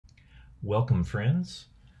Welcome, friends,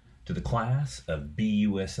 to the class of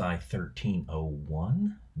BUSI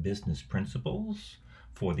 1301, Business Principles,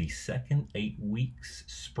 for the second 8 weeks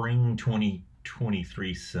Spring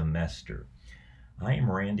 2023 semester. I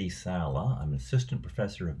am Randy Saleh. I'm an assistant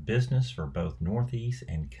professor of business for both Northeast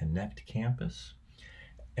and Connect campus.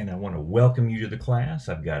 And I want to welcome you to the class.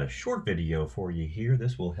 I've got a short video for you here.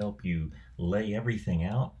 This will help you lay everything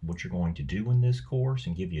out, what you're going to do in this course,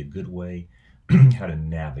 and give you a good way how to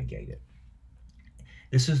navigate it.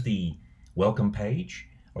 This is the welcome page,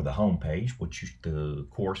 or the home page, which the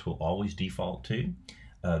course will always default to.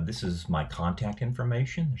 This is my contact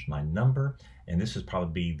information. There's my number, and this is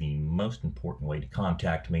probably the most important way to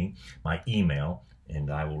contact me, my email,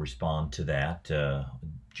 and I will respond to that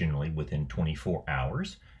generally within 24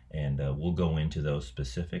 hours, and we'll go into those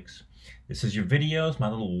specifics. This is your videos, my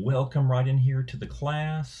little welcome right in here to the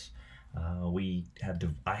class. I have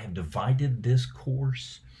divided this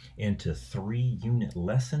course into 3 unit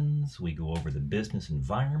lessons. We go over the business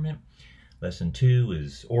environment. Lesson 2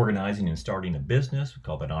 is organizing and starting a business. We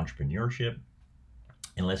call that entrepreneurship.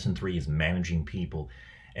 And lesson 3 is managing people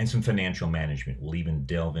and some financial management. We'll even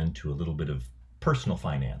delve into a little bit of personal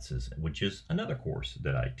finances, which is another course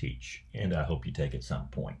that I teach, and I hope you take at some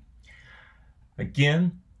point.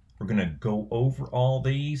 Again, we're going to go over all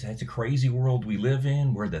these. It's a crazy world we live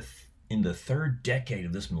in. We're in the 3rd decade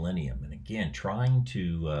of this millennium, and again, trying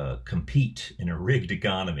to compete in a rigged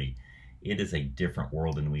economy. It is a different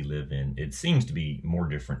world than we live in. It seems to be more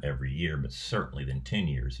different every year, but certainly than 10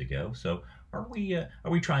 years ago. So are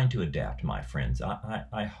we trying to adapt, my friends?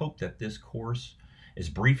 I hope that this course, as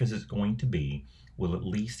brief as it's going to be, will at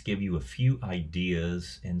least give you a few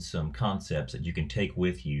ideas and some concepts that you can take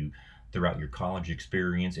with you throughout your college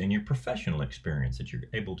experience and your professional experience that you're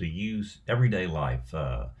able to use everyday life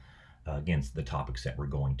against the topics that we're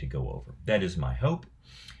going to go over. That is my hope.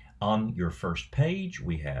 On your first page,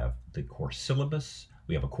 we have the course syllabus.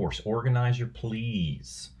 We have a course organizer.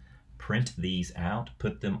 Please print these out,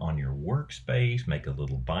 put them on your workspace, make a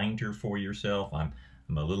little binder for yourself. I'm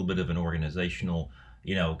a little bit of an organizational,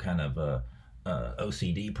 kind of a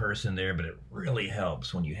OCD person there, but it really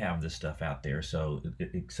helps when you have this stuff out there. So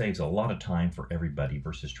it saves a lot of time for everybody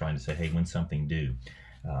versus trying to say, hey, when's something due?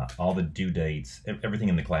 All the due dates, everything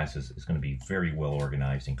in the class is going to be very well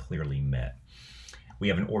organized and clearly met. We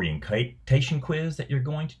have an orientation quiz that you're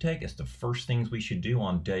going to take. It's the first things we should do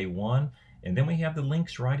on day 1. And then we have the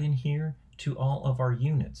links right in here to all of our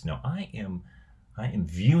units. Now, I am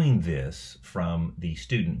viewing this from the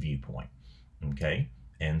student viewpoint, okay?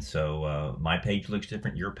 And so my page looks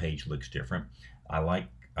different, your page looks different. I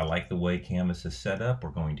like the way Canvas is set up.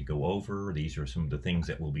 We're going to go over, these are some of the things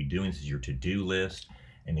that we'll be doing. This is your to-do list.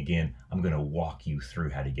 And again, I'm going to walk you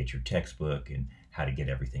through how to get your textbook and how to get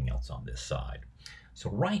everything else on this side.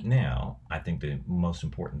 So right now, I think the most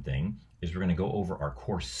important thing is we're going to go over our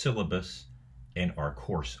course syllabus and our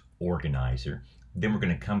course organizer. Then we're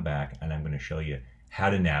going to come back and I'm going to show you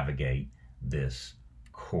how to navigate this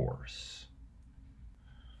course.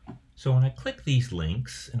 So when I click these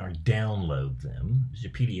links and I download them, these are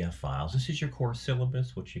PDF files. This is your course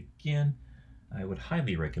syllabus, which again, I would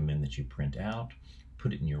highly recommend that you print out,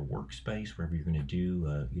 put it in your workspace, wherever you're going to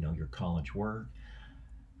do, your college work.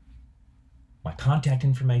 My contact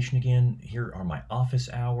information again, here are my office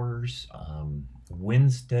hours.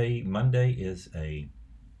 Monday is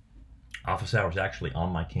office hours actually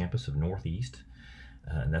on my campus of Northeast,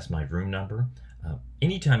 and that's my room number.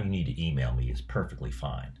 Anytime you need to email me is perfectly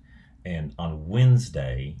fine. And on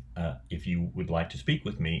Wednesday, if you would like to speak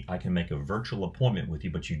with me, I can make a virtual appointment with you,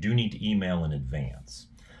 but you do need to email in advance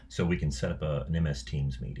so we can set up an MS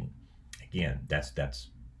Teams meeting. Again, that's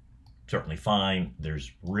certainly fine.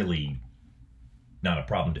 There's really not a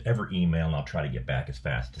problem to ever email, and I'll try to get back as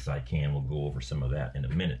fast as I can. We'll go over some of that in a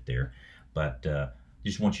minute there. But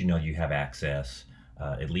just want you to know you have access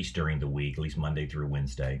at least during the week, at least Monday through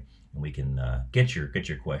Wednesday, and we can get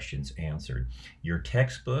your questions answered. Your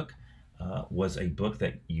textbook was a book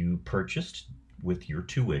that you purchased with your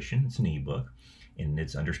tuition. It's an ebook, and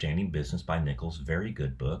it's Understanding Business by Nichols. Very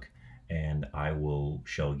good book, and I will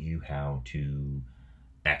show you how to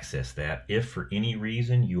access that. If for any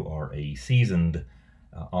reason you are a seasoned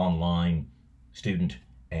online student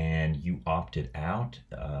and you opted out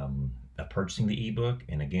of purchasing the ebook,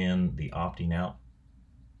 and again, the opting out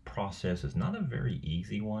process is not a very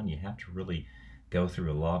easy one. You have to really go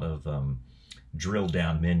through a lot of drill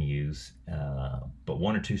down menus, but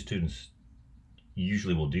 1 or 2 students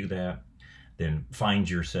usually will do that. Then find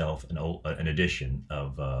yourself an edition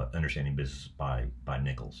of Understanding Business by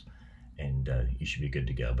Nichols, and you should be good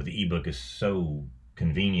to go. But the ebook is so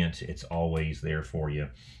convenient, it's always there for you,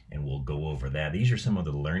 and we'll go over that. These are some of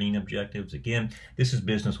the learning objectives. Again, this is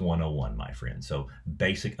Business 101, my friend. So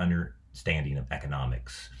basic understanding of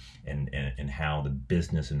economics and how the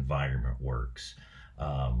business environment works.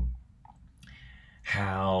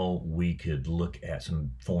 How we could look at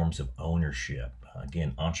some forms of ownership.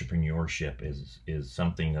 Again, entrepreneurship is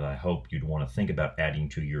something that I hope you'd want to think about adding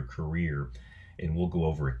to your career. And we'll go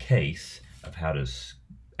over a case of how to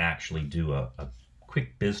actually do a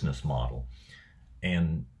quick business model.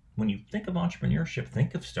 And when you think of entrepreneurship,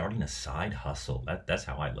 think of starting a side hustle. That's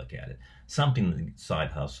how I look at it. Something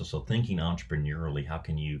side hustle. So thinking entrepreneurially, how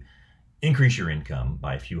can you increase your income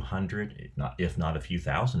by a few hundred, if not a few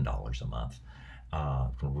 $1,000s a month?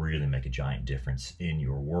 Can really make a giant difference in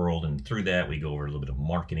your world. And through that, we go over a little bit of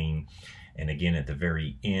marketing. And again, at the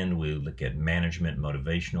very end, we look at management,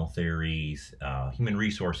 motivational theories, human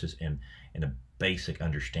resources, and a basic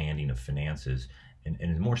understanding of finances,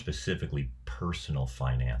 and more specifically, personal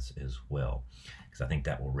finance as well, because I think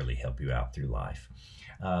that will really help you out through life.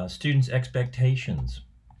 Students' expectations.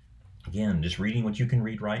 Again, just reading what you can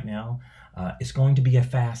read right now. It's going to be a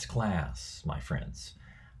fast class, my friends.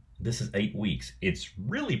 This is 8 weeks. It's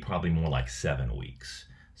really probably more like 7 weeks.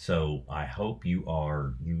 So I hope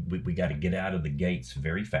we got to get out of the gates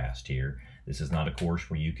very fast here. This is not a course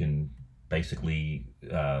where you can basically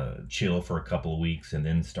chill for a couple of weeks and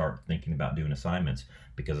then start thinking about doing assignments,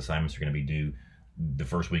 because assignments are going to be due the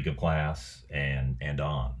first week of class and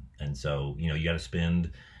on. And so, you got to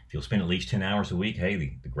spend, if you'll spend at least 10 hours a week, hey,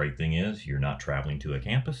 the great thing is you're not traveling to a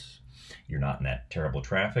campus. You're not in that terrible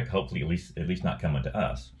traffic, hopefully at least not coming to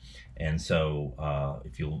us. And so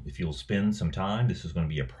if you'll spend some time, this is going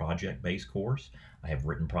to be a project-based course. I have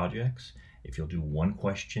written projects. If you'll do 1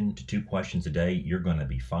 question to 2 questions a day, you're going to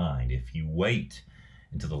be fine. If you wait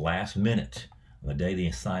until the last minute on the day the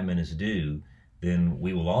assignment is due, then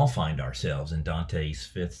we will all find ourselves in Dante's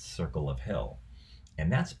 5th circle of hell.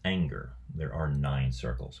 And that's anger. There are 9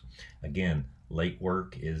 circles. Again, late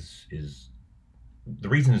work is the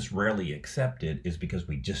reason it's rarely accepted is because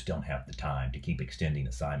we just don't have the time to keep extending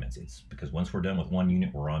assignments. It's because once we're done with 1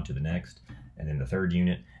 unit, we're on to the next, and then the 3rd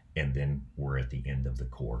unit, and then we're at the end of the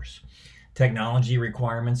course. Technology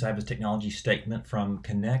requirements. I have a technology statement from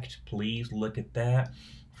Connect. Please look at that.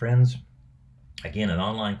 Friends, again, an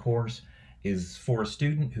online course is for a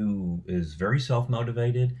student who is very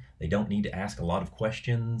self-motivated. They don't need to ask a lot of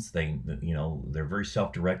questions. They're very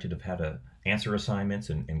self-directed of how to answer assignments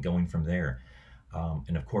and going from there.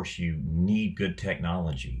 And of course, you need good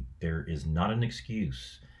technology. There is not an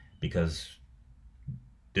excuse, because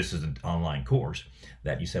this is an online course,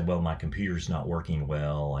 that you said, well, my computer's not working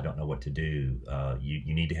well, I don't know what to do.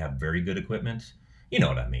 You need to have very good equipment. You know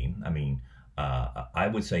what I mean. I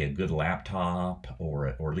would say a good laptop or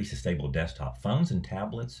at least a stable desktop. Phones and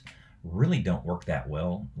tablets really don't work that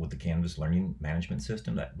well with the Canvas learning management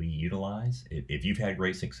system that we utilize. If you've had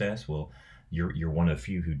great success, well, you're one of the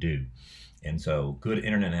few who do. And so good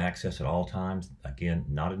internet access at all times. Again,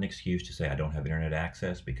 not an excuse to say I don't have internet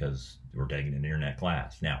access because we're taking an internet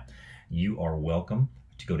class. Now, you are welcome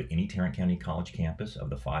to go to any Tarrant County College campus of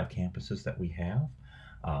the 5 campuses that we have.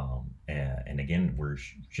 And again,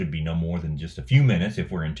 should be no more than just a few minutes if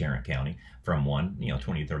we're in Tarrant County from one,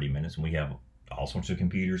 20 to 30 minutes. And we have all sorts of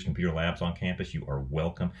computer labs on campus. You are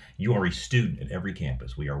welcome. You are a student at every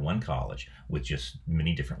campus. We are one college with just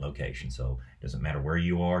many different locations. So it doesn't matter where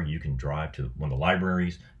you are. You can drive to one of the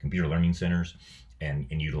libraries, computer learning centers, and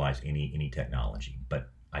utilize any technology. But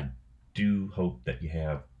I do hope that you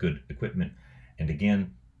have good equipment. And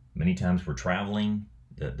again, many times we're traveling.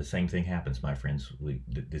 The same thing happens, my friends.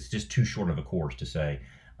 It's just too short of a course to say,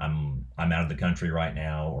 I'm out of the country right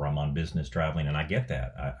now, or I'm on business traveling, and I get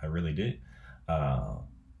that. I really do.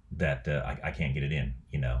 I can't get it in.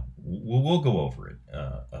 We'll go over it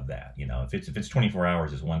of that. If it's 24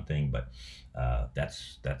 hours is one thing, but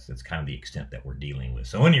that's kind of the extent that we're dealing with.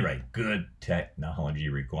 So anyway, good technology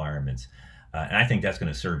requirements, and I think that's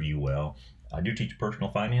going to serve you well. I do teach a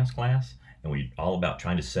personal finance class, and we're all about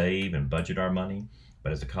trying to save and budget our money.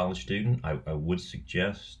 But as a college student, I would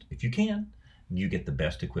suggest, if you can, you get the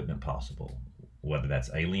best equipment possible. Whether that's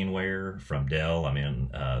Alienware from Dell,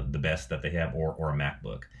 the best that they have, or a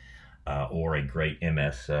MacBook, or a great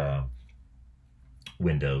MS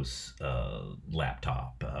Windows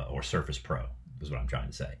laptop, or Surface Pro, is what I'm trying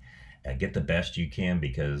to say. Get the best you can,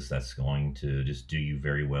 because that's going to just do you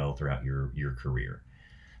very well throughout your career.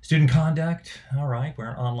 Student conduct, all right, we're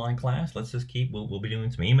in an online class. Let's just we'll be doing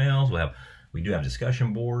some emails. We do have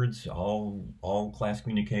discussion boards. All class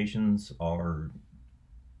communications are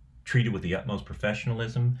treated with the utmost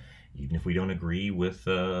professionalism. even if we don't agree with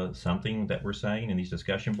something that we're saying in these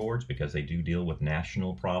discussion boards, because they do deal with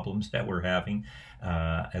national problems that we're having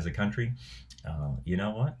as a country. You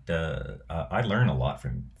know what? I learn a lot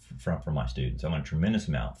from my students. I learn a tremendous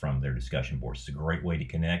amount from their discussion boards. It's a great way to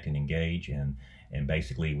connect and engage, and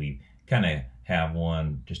basically we kind of have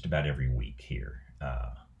one just about every week here.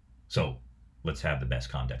 So let's have the best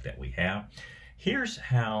conduct that we have. Here's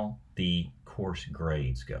how the course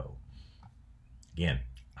grades go. Again,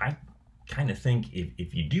 I kind of think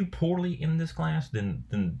if you do poorly in this class, then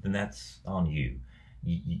that's on you.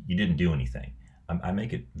 You didn't do anything. I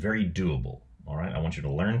make it very doable. All right, I want you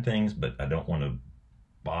to learn things, but I don't want to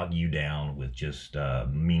bog you down with just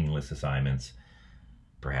meaningless assignments,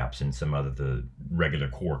 perhaps in some of the regular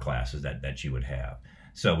core classes that you would have.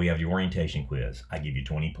 So we have the orientation quiz. I give you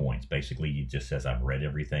 20 points. Basically, it just says I've read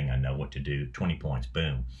everything, I know what to do. 20 points,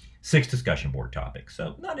 boom. 6 discussion board topics.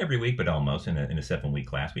 So not every week, but almost. In a 7-week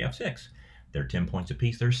class, we have 6. They're 10 points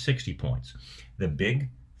apiece. There's 60 points. The big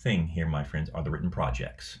thing here, my friends, are the written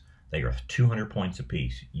projects. They are 200 points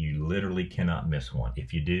apiece. You literally cannot miss one.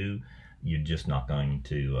 If you do, you're just not going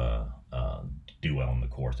to do well in the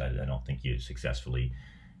course. I don't think you successfully,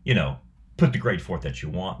 put the grade forth that you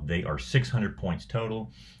want. They are 600 points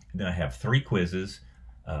total. Then I have 3 quizzes,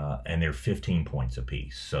 and they're 15 points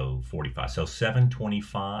apiece, so 45. So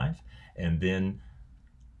 725. And then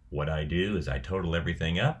what I do is I total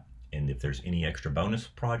everything up, and if there's any extra bonus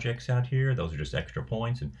projects out here, those are just extra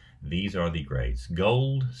points, and these are the grades: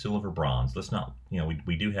 gold, silver, bronze. Let's not,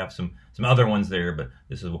 we do have some other ones there, but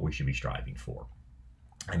this is what we should be striving for.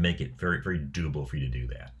 I make it very, very doable for you to do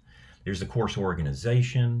that. There's the course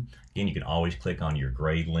organization. Again, you can always click on your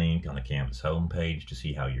grade link on the Canvas homepage to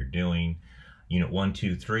see how you're doing. Unit 1,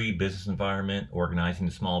 2, 3, business environment, organizing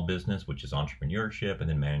the small business, which is entrepreneurship, and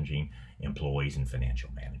then managing employees and financial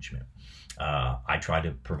management. I try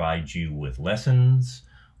to provide you with lessons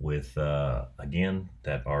with, again,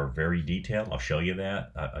 that are very detailed. I'll show you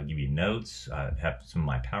that. I'll give you notes. I have some of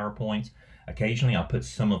my PowerPoints. Occasionally, I'll put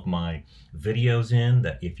some of my videos in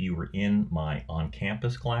that if you were in my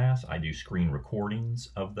on-campus class, I do screen recordings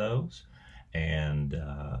of those. And,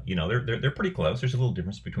 they're pretty close. There's a little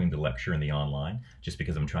difference between the lecture and the online, just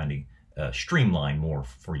because I'm trying to streamline more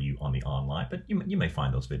for you on the online. But you may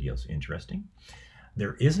find those videos interesting.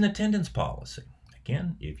 There is an attendance policy.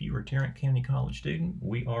 Again, if you're a Tarrant County College student,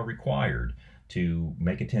 we are required to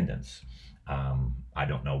make attendance. I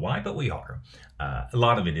don't know why, but we are. A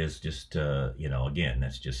lot of it is just, again,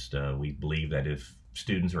 that's just, we believe that if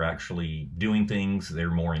students are actually doing things,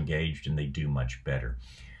 they're more engaged and they do much better.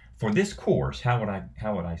 For this course, how would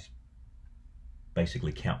I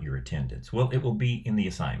basically count your attendance? Well, it will be in the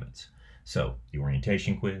assignments. So the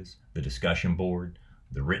orientation quiz, the discussion board,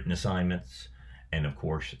 the written assignments, and of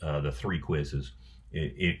course, the 3 quizzes.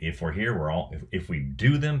 If we're here, if we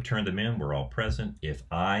do them, turn them in, we're all present. If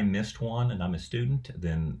I missed one and I'm a student,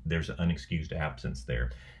 then there's an unexcused absence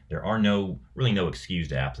there. There are really no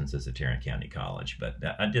excused absences at Tarrant County College, but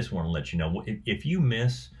I just want to let you know, if you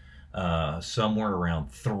miss somewhere around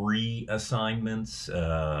 3 assignments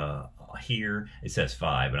here, it says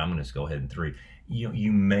 5, but I'm going to just go ahead and 3.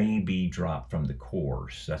 You may be dropped from the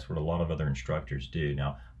course. That's what a lot of other instructors do.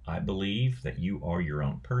 Now, I believe that you are your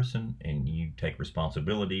own person and you take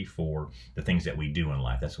responsibility for the things that we do in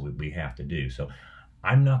life. That's what we have to do. So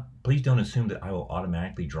please don't assume that I will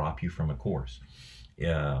automatically drop you from a course.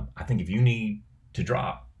 I think if you need to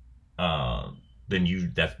drop,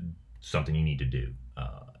 then that's something you need to do.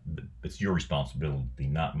 It's your responsibility,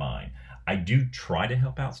 not mine. I do try to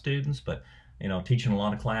help out students, but teaching a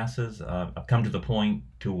lot of classes, I've come to the point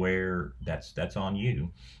to where that's on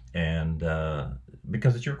you, and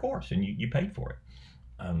because it's your course and you paid for it.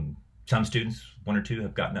 Some students, 1 or 2,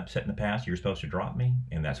 have gotten upset in the past. You're supposed to drop me,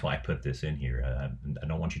 and that's why I put this in here. I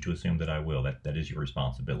don't want you to assume that I will. That is your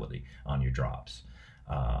responsibility on your drops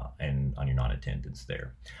and on your non-attendance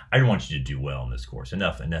there. I want you to do well in this course.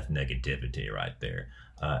 Enough negativity right there.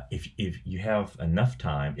 If you have enough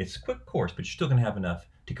time, it's a quick course, but you're still going to have enough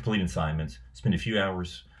to complete assignments, spend a few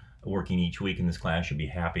hours working each week in this class. You'll be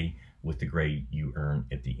happy with the grade you earn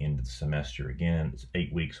at the end of the semester. Again, it's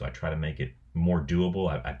 8 weeks, so I try to make it more doable.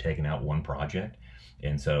 I've taken out 1 project,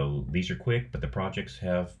 and so these are quick, but the projects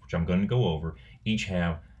which I'm going to go over, each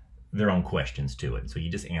have their own questions to it. So you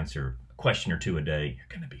just answer a question or 2 a day, you're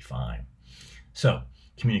going to be fine. So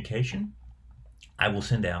communication, I will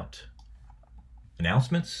send out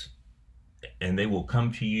announcements, and they will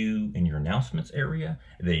come to you in your announcements area.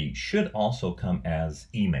 They should also come as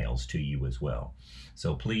emails to you as well.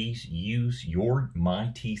 So please use my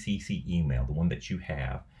TCC email, the one that you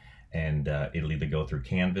have, and it'll either go through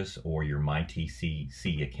Canvas or your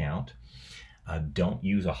MyTCC account. Don't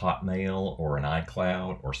use a Hotmail or an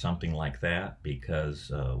iCloud or something like that,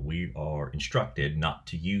 because we are instructed not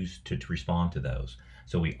to respond to those.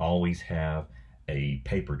 So we always have a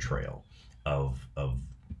paper trail of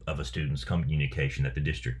a student's communication that the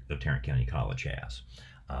District of Tarrant County College has.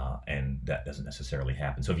 And that doesn't necessarily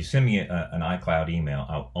happen. So if you send me an iCloud email,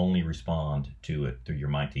 I'll only respond to it through your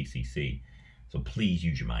MyTCC. So please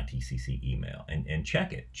use your MyTCC email and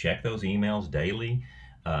check it. Check those emails daily.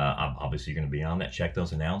 Obviously, you're going to be on that. Check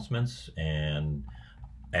those announcements. And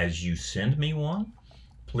as you send me one,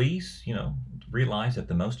 please, realize that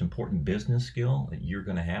the most important business skill that you're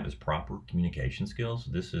going to have is proper communication skills.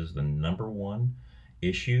 This is the #1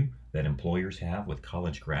 issue that employers have with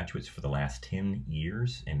college graduates for the last 10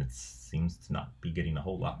 years, and it seems to not be getting a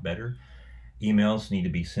whole lot better. Emails need to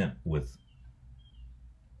be sent with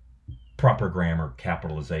proper grammar,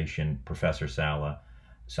 capitalization. Professor Saleh.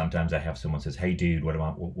 Sometimes I have someone says, "Hey, dude,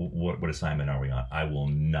 what assignment are we on?" I will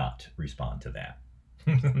not respond to that.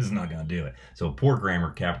 This is not going to do it. So poor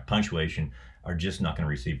grammar, punctuation are just not going to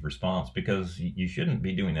receive response, because you shouldn't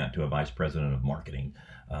be doing that to a vice president of marketing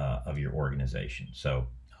of your organization. So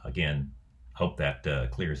again, hope that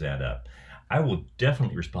clears that up. I will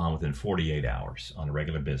definitely respond within 48 hours on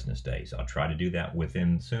regular business days. I'll try to do that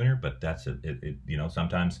within sooner, but that's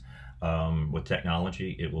sometimes with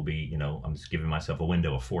technology, it will be, I'm just giving myself a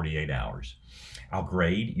window of 48 hours. I'll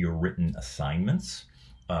grade your written assignments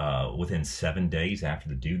within 7 days after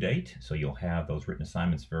the due date. So you'll have those written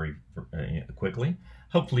assignments very quickly,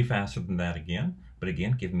 hopefully faster than that again. But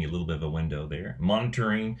again, give me a little bit of a window there.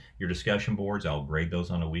 Monitoring your discussion boards, I'll grade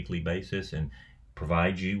those on a weekly basis and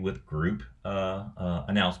provide you with group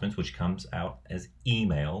announcements, which comes out as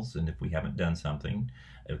emails. And if we haven't done something,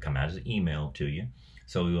 it'll come out as an email to you.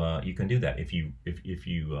 So you can do that. If you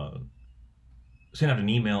send out an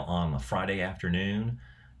email on a Friday afternoon,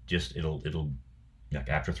 it'll like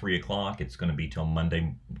after 3 o'clock, it's going to be till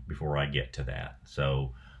Monday before I get to that.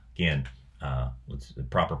 So again,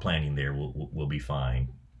 proper planning there. We'll be fine.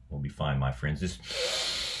 We'll be fine, my friends.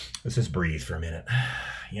 Let's just breathe for a minute.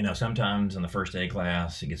 Sometimes on the first day of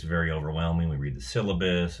class, it gets very overwhelming. We read the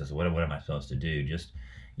syllabus. I said, what am I supposed to do?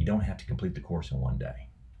 You don't have to complete the course in one day.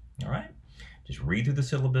 All right? Just read through the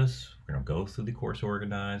syllabus. We're going to go through the course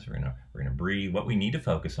organized. We're going to breathe. What we need to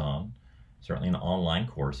focus on, certainly in online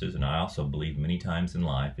courses, and I also believe many times in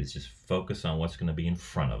life, is just focus on what's going to be in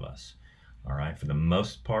front of us. All right? For the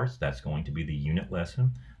most parts, that's going to be the unit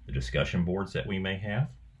lesson, the discussion boards that we may have,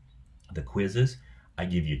 the quizzes. I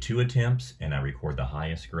give you 2 attempts, and I record the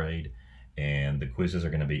highest grade. And the quizzes are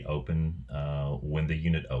going to be open when the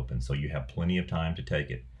unit opens, so you have plenty of time to take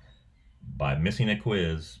it. By missing a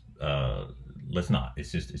quiz, let's not.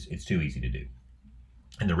 It's too easy to do.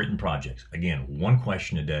 And the written projects, again, 1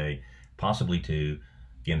 question a day, possibly 2.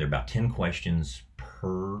 Again, there are about 10 questions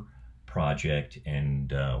per project,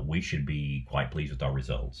 and we should be quite pleased with our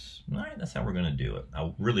results. All right, that's how we're going to do it.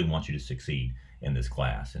 I really want you to succeed in this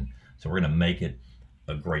class, and so we're going to make it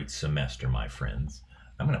a great semester, my friends.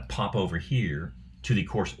 I'm going to pop over here to the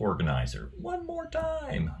course organizer one more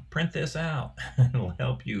time. Print this out. It'll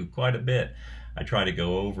help you quite a bit. I try to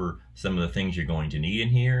go over some of the things you're going to need in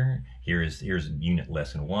here. Here's unit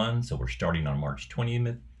lesson 1. So we're starting on March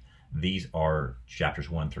 20th. These are chapters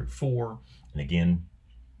 1 through 4. And again,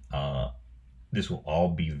 this will all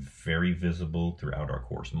be very visible throughout our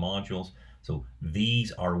course modules. So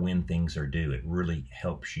these are when things are due. It really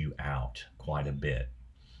helps you out quite a bit.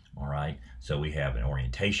 All right, so we have an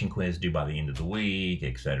orientation quiz due by the end of the week,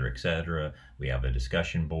 et cetera, et cetera. We have a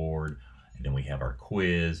discussion board, and then we have our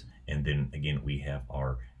quiz, and then again, we have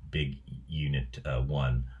our big unit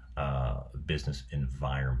 1, business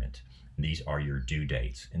environment. And these are your due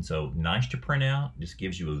dates. And so nice to print out. This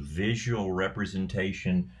gives you a visual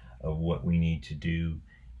representation of what we need to do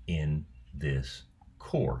in this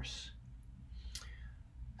course.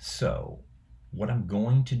 So what I'm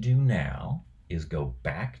going to do now is go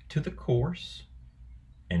back to the course,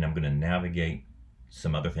 and I'm going to navigate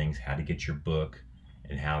some other things, how to get your book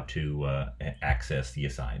and how to access the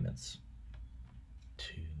assignments.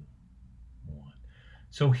 2, 1.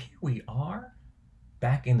 So here we are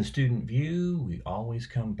back in the student view. We always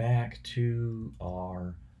come back to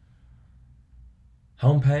our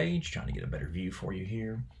home page, trying to get a better view for you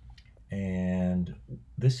here. And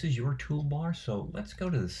this is your toolbar. So let's go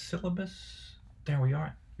to the syllabus. There we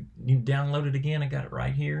are. You download it again. I got it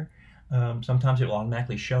right here. Sometimes it will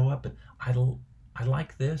automatically show up, but I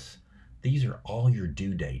like this. These are all your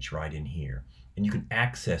due dates right in here, and you can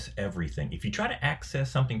access everything. If you try to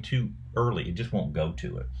access something too early, it just won't go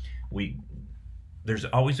to it. there's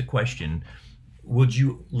always a question, would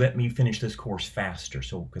you let me finish this course faster?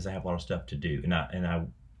 So, because I have a lot of stuff to do, and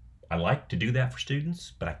I like to do that for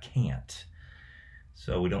students, but I can't.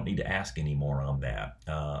 So we don't need to ask anymore on that.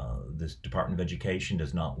 This Department of Education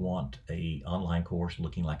does not want a online course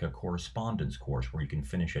looking like a correspondence course where you can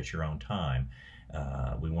finish at your own time.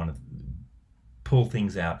 We want to pull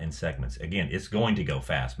things out in segments. Again, it's going to go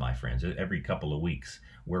fast, my friends. Every couple of weeks,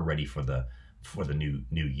 we're ready for the new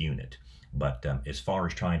unit. But as far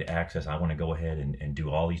as trying to access, I want to go ahead and do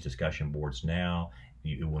all these discussion boards now.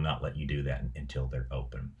 It will not let you do that until they're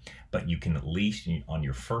open. But you can at least, on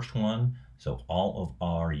your first one, so all of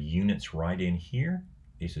our units right in here,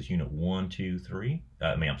 this is unit 1, 2, 3,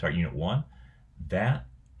 I'm sorry, unit 1, that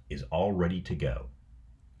is all ready to go.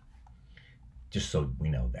 Just so we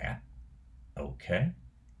know that. Okay.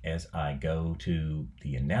 As I go to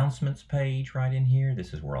the announcements page right in here,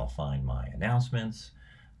 this is where I'll find my announcements.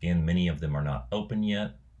 Again, many of them are not open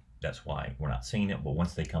yet. That's why we're not seeing it, but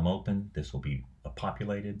once they come open, this will be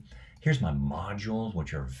populated. Here's my modules,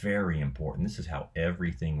 which are very important. This is how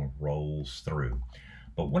everything rolls through.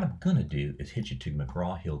 But what I'm gonna do is hit you to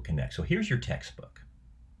McGraw-Hill Connect. So here's your textbook.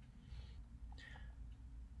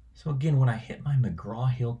 So again, when I hit my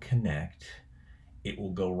McGraw-Hill Connect, it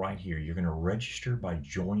will go right here. You're gonna register by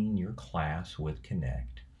joining your class with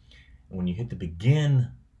Connect. And when you hit the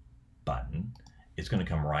begin button, it's gonna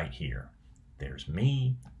come right here. There's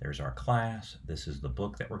me, there's our class, this is the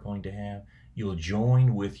book that we're going to have. You'll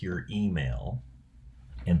join with your email,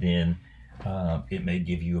 and then it may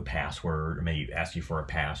give you a password, or may ask you for a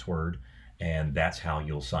password, and that's how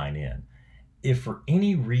you'll sign in. If for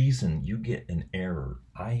any reason you get an error,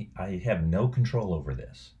 I have no control over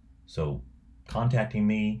this. So contacting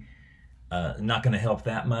me, not going to help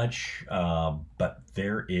that much, but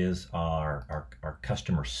there is our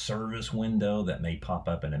customer service window that may pop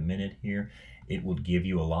up in a minute here. It will give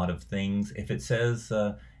you a lot of things. If it says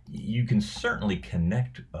you can certainly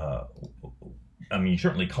connect,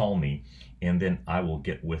 certainly call me, and then I will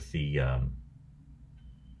get with the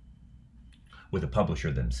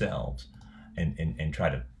publisher themselves and try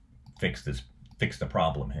to fix the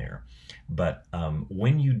problem here. But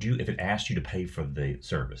when you do, if it asks you to pay for the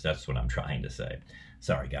service, that's what I'm trying to say.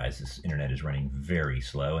 Sorry guys, this internet is running very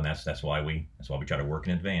slow, and that's why we try to work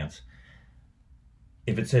in advance.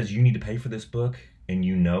 If it says you need to pay for this book, and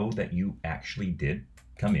you know that you actually did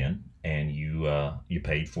come in and you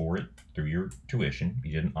paid for it through your tuition,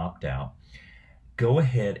 you didn't opt out, go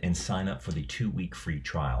ahead and sign up for the 2-week free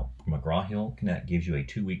trial. McGraw-Hill Connect gives you a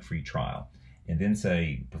 2-week free trial, and then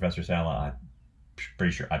say, Professor Saleh, I'm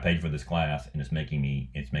pretty sure I paid for this class and it's making me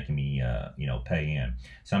pay in.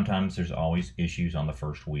 Sometimes there's always issues on the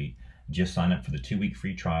first week. Just sign up for the 2-week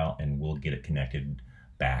free trial and we'll get it connected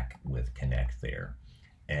back with Connect there.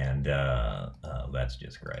 And that's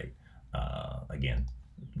just great. Again,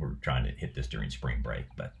 we're trying to hit this during spring break,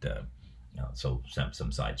 but so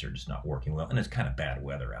some sites are just not working well, and it's kind of bad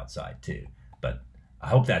weather outside too. But I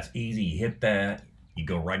hope that's easy. You hit that, you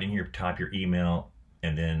go right in here, type your email,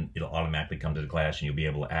 and then it'll automatically come to the class, and you'll be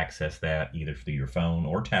able to access that either through your phone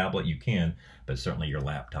or tablet. You can, but certainly your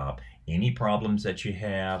laptop. Any problems that you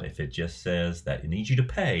have, if it just says that it needs you to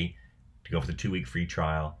pay to go for the 2-week free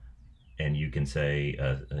trial, and you can say,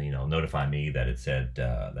 notify me that it said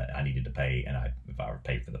that I needed to pay, and if I were to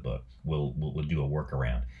pay for the book, we'll do a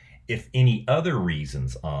workaround. If any other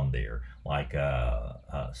reasons on there, like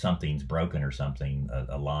something's broken or something,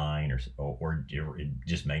 a line or it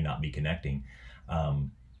just may not be connecting,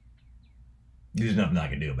 there's nothing I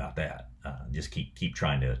can do about that. Just keep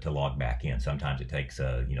trying to log back in. Sometimes it takes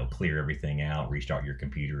clear everything out, restart your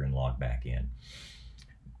computer, and log back in.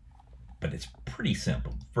 But it's pretty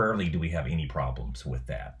simple. Rarely do we have any problems with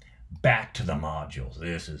that. Back to the modules.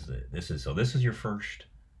 This is your first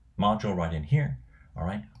module right in here. All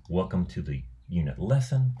right. Welcome to the unit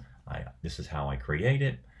lesson. This is how I create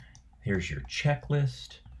it. Here's your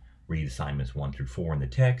checklist. Read assignments 1 through 4 in the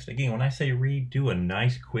text. Again, when I say read, do a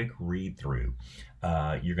nice quick read through.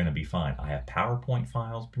 You're going to be fine. I have PowerPoint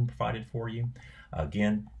files been provided for you.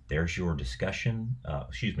 Again, there's your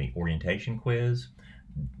orientation quiz.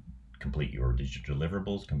 Complete your digital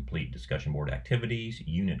deliverables, complete discussion board activities,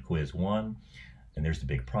 unit quiz 1, and there's the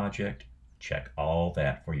big project. Check all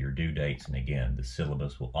that for your due dates, and again, the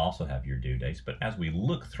syllabus will also have your due dates, but as we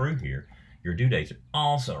look through here, your due dates are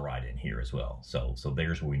also right in here as well. So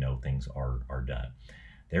there's where we know things are done.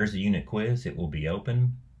 There's the unit quiz. It will be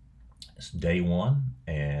open. It's day 1,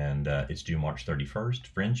 and it's due March 31st.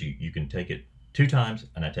 Friends, you can take it 2 times,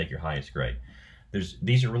 and I take your highest grade.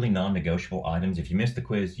 These are really non-negotiable items. If you miss the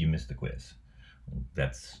quiz, you miss the quiz.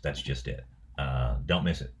 That's just it. Don't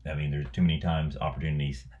miss it. I mean, there's too many times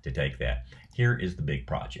opportunities to take that. Here is the big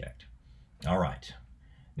project. All right.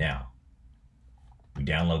 Now, we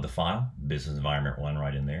download the file, Business Environment 1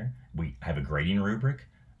 right in there. We have a grading rubric.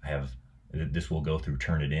 This will go through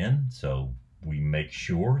Turnitin, so we make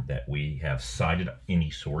sure that we have cited any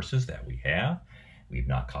sources that we have. We've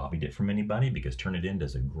not copied it from anybody because Turnitin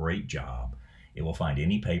does a great job. It will find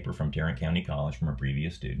any paper from Tarrant County College from a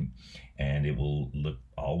previous student, and it will look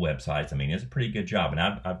all websites. I mean, it's a pretty good job, and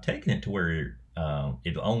I've taken it to where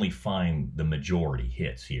it'll only find the majority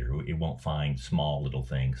hits here. It won't find small little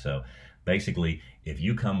things. So basically, if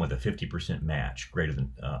you come with a 50% match greater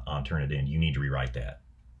than on Turnitin, you need to rewrite that.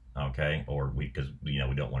 Okay, or because we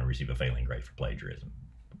don't want to receive a failing grade for plagiarism.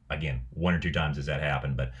 Again, 1 or 2 times has that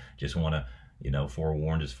happened, but just want to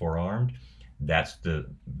forewarned is forearmed. That's the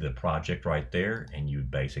project right there, and you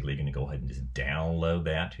basically going to go ahead and just download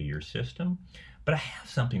that to your system. But I have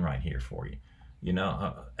something right here for you.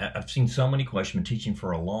 I've seen so many questions, been teaching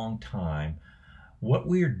for a long time. What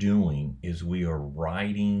we're doing is we are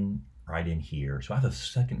writing right in here. So I have a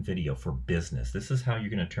second video for business. This is how you're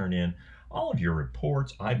going to turn in all of your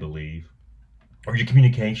reports, I believe, or your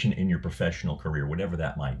communication in your professional career, whatever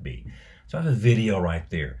that might be. So I have a video right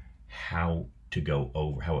there, how it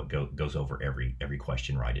goes over every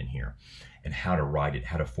question right in here, and how to write it,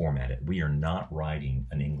 how to format it. We are not writing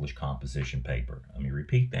an English composition paper. Let me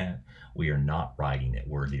repeat that. We are not writing it.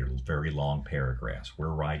 We're the very long paragraphs. We're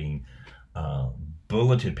writing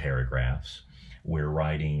bulleted paragraphs. We're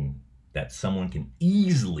writing that someone can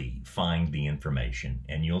easily find the information.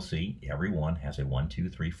 And you'll see everyone has a 1, 2,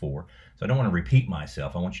 3, 4. So I don't want to repeat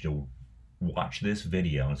myself. I want you to watch this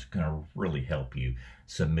video. It's going to really help you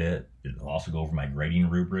submit. It'll also go over my grading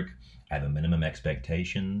rubric. I have a minimum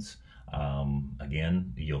expectations.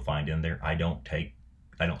 Again, you'll find in there, I don't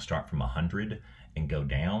start from 100 and go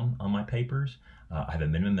down on my papers. I have a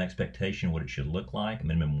minimum expectation, what it should look like, a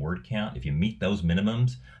minimum word count. If you meet those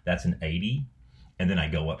minimums, that's an 80. And then I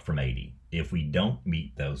go up from 80. If we don't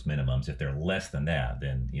meet those minimums, if they're less than that,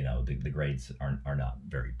 then the grades are not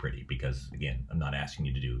very pretty, because again, I'm not asking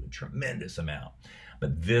you to do a tremendous amount,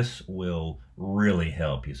 but this will really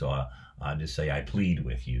help you. So I just say I plead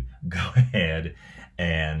with you, go ahead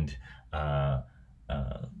and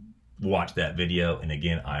watch that video. And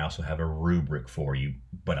again, I also have a rubric for you,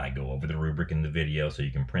 but I go over the rubric in the video so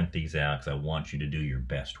you can print these out, because I want you to do your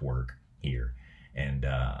best work here. And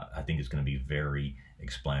I think it's going to be very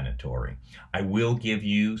explanatory. I will give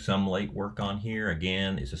you some late work on here.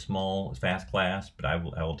 Again, it's a small, fast class, but I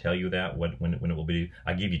will tell you that when it will be.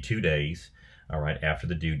 I give you 2 days, all right, after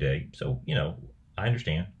the due date. So I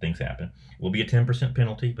understand things happen. It will be a 10%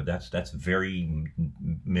 penalty, but that's very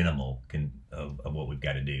minimal of what we've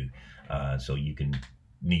got to do. So you can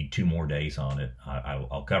need 2 more days on it.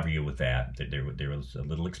 I'll cover you with that. There was a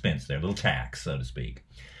little expense there, a little tax, so to speak.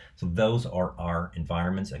 So those are our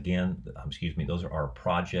environments. Again, those are our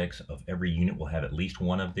projects. Of every unit will have at least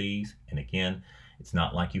one of these. And again, it's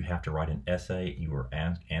not like you have to write an essay. You are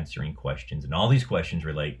answering questions, and all these questions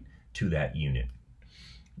relate to that unit.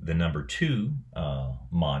 The number 2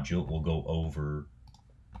 module will go over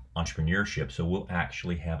entrepreneurship. So we'll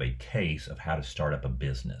actually have a case of how to start up a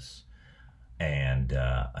business. And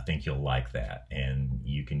I think you'll like that. And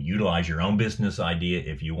you can utilize your own business idea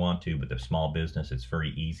if you want to, but the small business, it's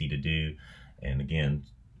very easy to do. And again,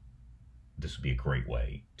 this would be a great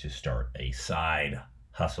way to start a side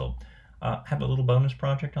hustle. Have a little bonus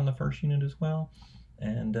project on the first unit as well.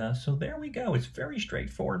 And so there we go. It's very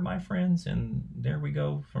straightforward, my friends. And there we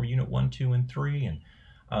go from unit 1, 2, and 3. And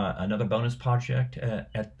another bonus project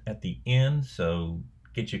at the end. So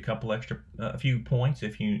get you a few points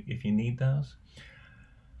if you need those.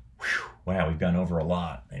 Whew, wow, we've gone over a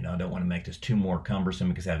lot. I don't want to make this too more cumbersome,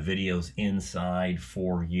 because I have videos inside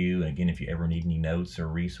for you. And again, if you ever need any notes or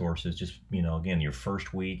resources, just again, your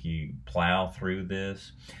first week, you plow through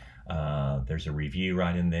this. There's a review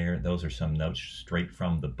right in there. Those are some notes straight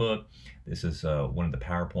from the book. This is one of the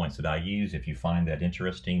PowerPoints that I use. If you find that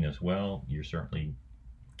interesting as well,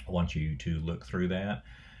 I want you to look through that.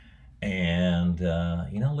 And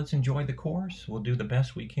let's enjoy the course. We'll do the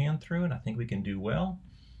best we can through it. I think we can do well.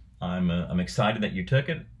 I'm excited that you took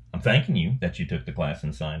it. I'm thanking you that you took the class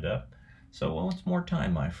and signed up. So once more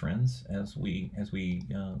time, my friends, as we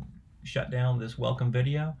shut down this welcome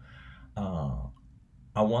video,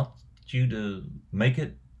 I want you to make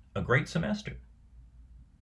it a great semester.